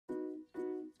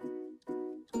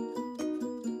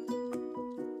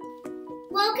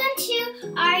Welcome to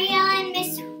Ariella and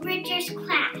Miss Richards'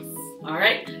 class. All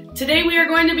right, today we are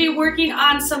going to be working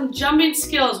on some jumping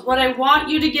skills. What I want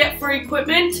you to get for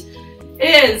equipment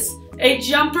is a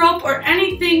jump rope or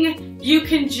anything you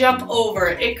can jump over.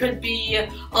 It could be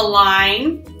a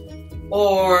line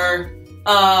or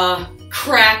a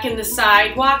crack in the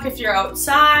sidewalk if you're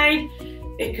outside.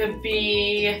 It could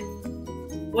be,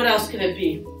 what else could it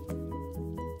be?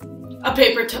 A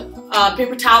paper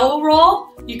towel roll.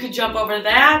 You could jump over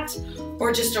that,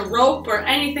 or just a rope or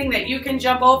anything that you can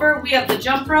jump over. We have the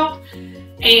jump rope,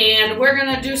 and we're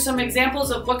gonna do some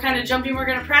examples of what kind of jumping we're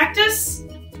gonna practice,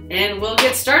 and we'll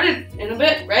get started in a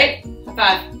bit, right? High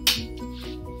five.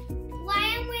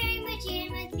 Why I'm wearing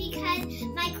pajamas? Because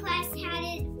my class had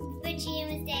it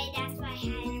pajamas day. That's why I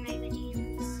had it in my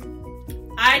pajamas.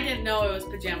 I didn't know it was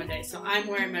pajama day, so I'm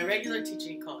wearing my regular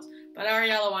teaching clothes. But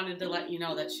Ariella wanted to let you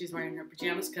know that she's wearing her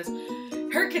pajamas because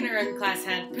her kindergarten class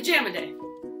had pajama day.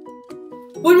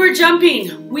 When we're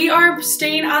jumping, we are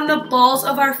staying on the balls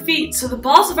of our feet. So the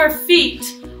balls of our feet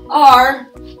are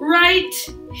right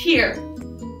here.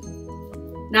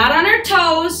 Not on our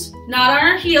toes, not on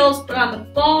our heels, but on the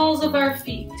balls of our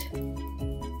feet.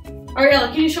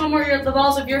 Ariella, can you show them where the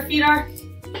balls of your feet are?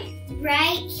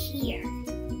 Right here.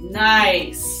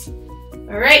 Nice.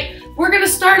 All right, we're gonna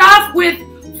start off with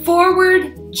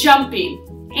forward jumping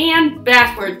and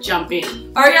backward jumping.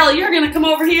 Ariella, you're gonna come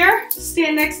over here,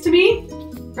 stand next to me,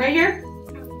 right here,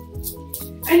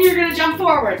 and you're gonna jump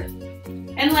forward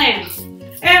and land,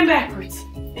 and backwards,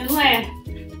 and land,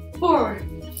 forward,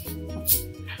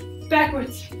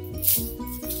 backwards,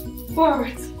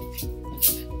 forwards,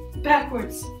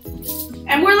 backwards.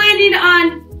 And we're landing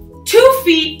on 2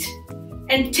 feet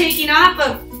and taking off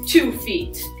of 2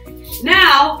 feet.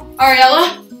 Now,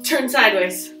 Ariella, turn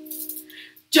sideways.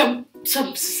 Jump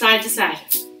side to side.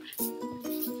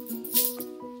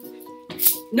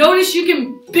 Notice you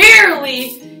can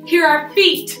barely hear our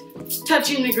feet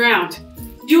touching the ground.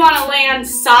 You want to land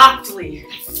softly.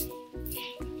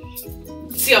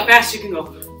 See how fast you can go.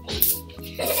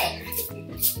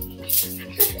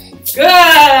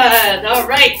 Good. All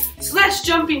right. So that's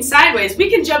jumping sideways. We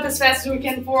can jump as fast as we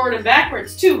can forward and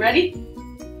backwards too. Ready?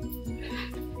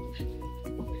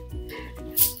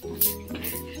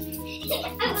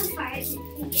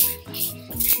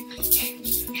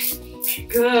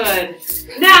 Good.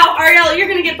 Now, Ariella, you're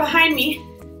gonna get behind me,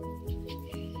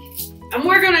 and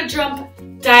we're gonna jump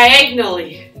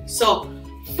diagonally. So,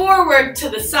 forward to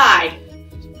the side.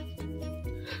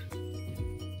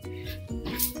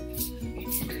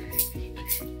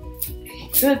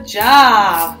 Good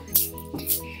job.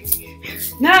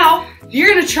 Now, you're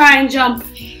gonna try and jump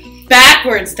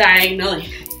backwards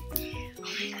diagonally.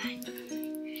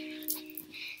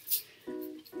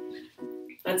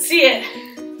 Let's see it.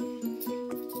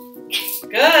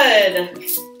 Good.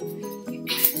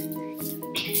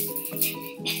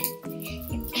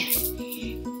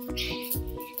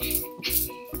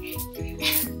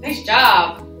 Nice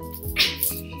job.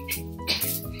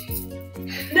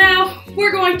 Now,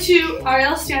 we're going to,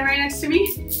 Ariella, stand right next to me.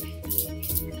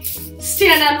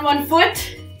 Stand on 1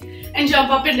 foot and jump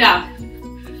up and down.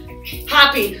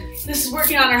 Hopping. This is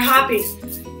working on our hopping.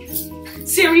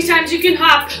 See how many times you can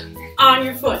hop on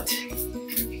your foot.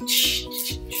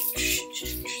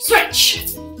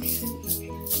 Switch.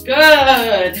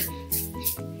 Good.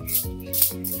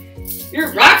 You're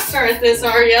a rock star at this,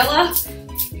 Ariella.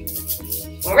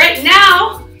 All right,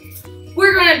 now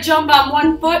we're going to jump on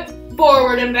 1 foot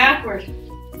forward and backward.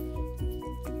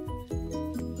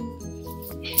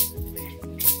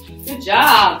 Good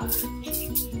job.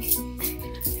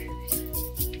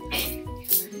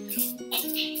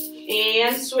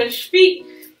 And switch feet.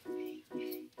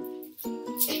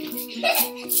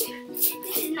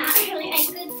 This is not really a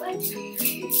good foot.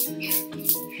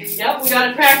 Yep, we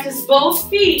gotta practice both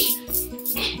feet.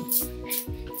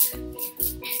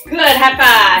 Good, high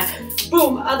five.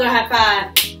 Boom, other high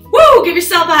five. Woo, give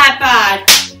yourself a high five.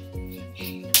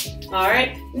 All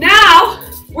right, now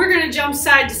we're gonna jump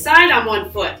side to side on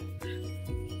 1 foot.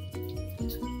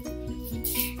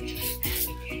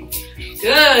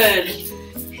 Good.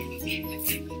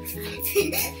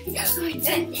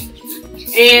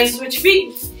 And switch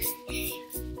feet.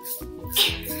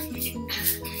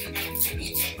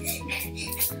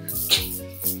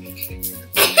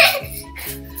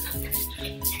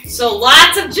 So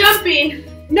lots of jumping.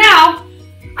 Now,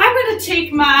 I'm going to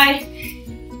take my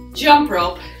jump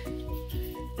rope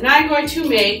and I'm going to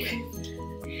make,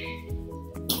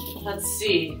 let's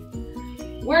see,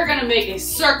 we're going to make a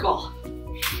circle.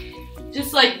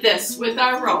 Just like this with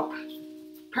our rope.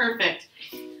 Perfect.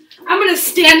 I'm going to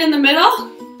stand in the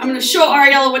middle. I'm gonna show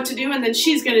Ariella what to do and then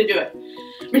she's gonna do it.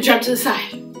 I'm gonna jump to the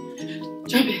side.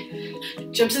 Jump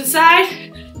in. Jump to the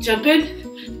side. Jump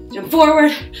in. Jump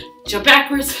forward. Jump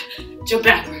backwards. Jump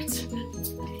backwards.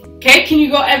 Okay, can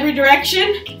you go every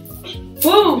direction?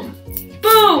 Boom.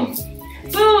 Boom.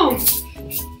 Boom.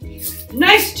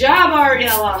 Nice job,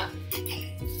 Ariella.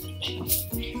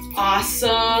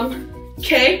 Awesome.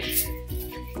 Okay.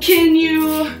 Can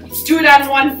you do it on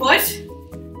one foot?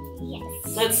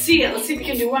 Yes. Let's see it. Let's see if you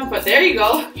can do one foot. There you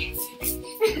go.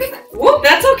 Whoop,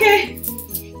 that's okay.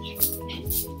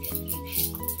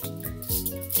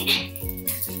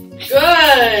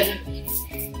 Good.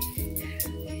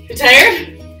 You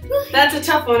tired? That's a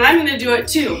tough one. I'm going to do it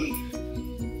too.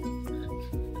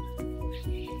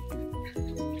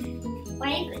 Why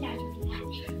did you not do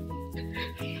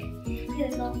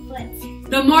that? Both foot.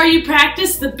 The more you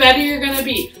practice, the better you're going to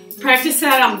be. Practice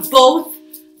that on both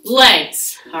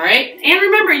legs, all right? And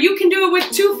remember, you can do it with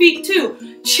 2 feet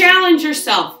too. Challenge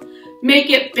yourself. Make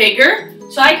it bigger.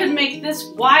 So I could make this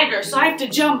wider, so I have to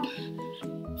jump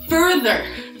further.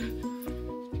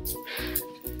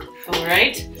 All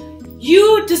right?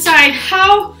 You decide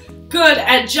how good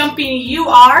at jumping you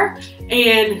are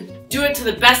and do it to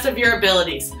the best of your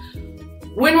abilities.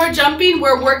 When we're jumping,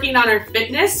 we're working on our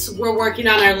fitness, we're working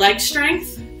on our leg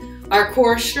strength, our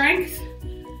core strength,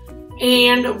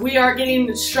 and we are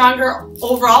getting stronger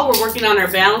overall. We're working on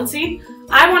our balancing.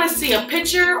 I want to see a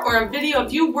picture or a video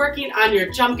of you working on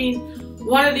your jumping,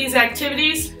 one of these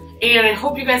activities, and I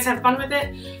hope you guys have fun with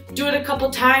it. Do it a couple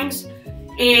times,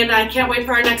 and I can't wait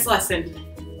for our next lesson.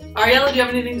 Ariella, do you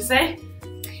have anything to say?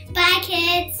 Bye,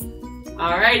 kids.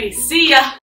 Alrighty, see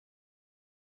ya.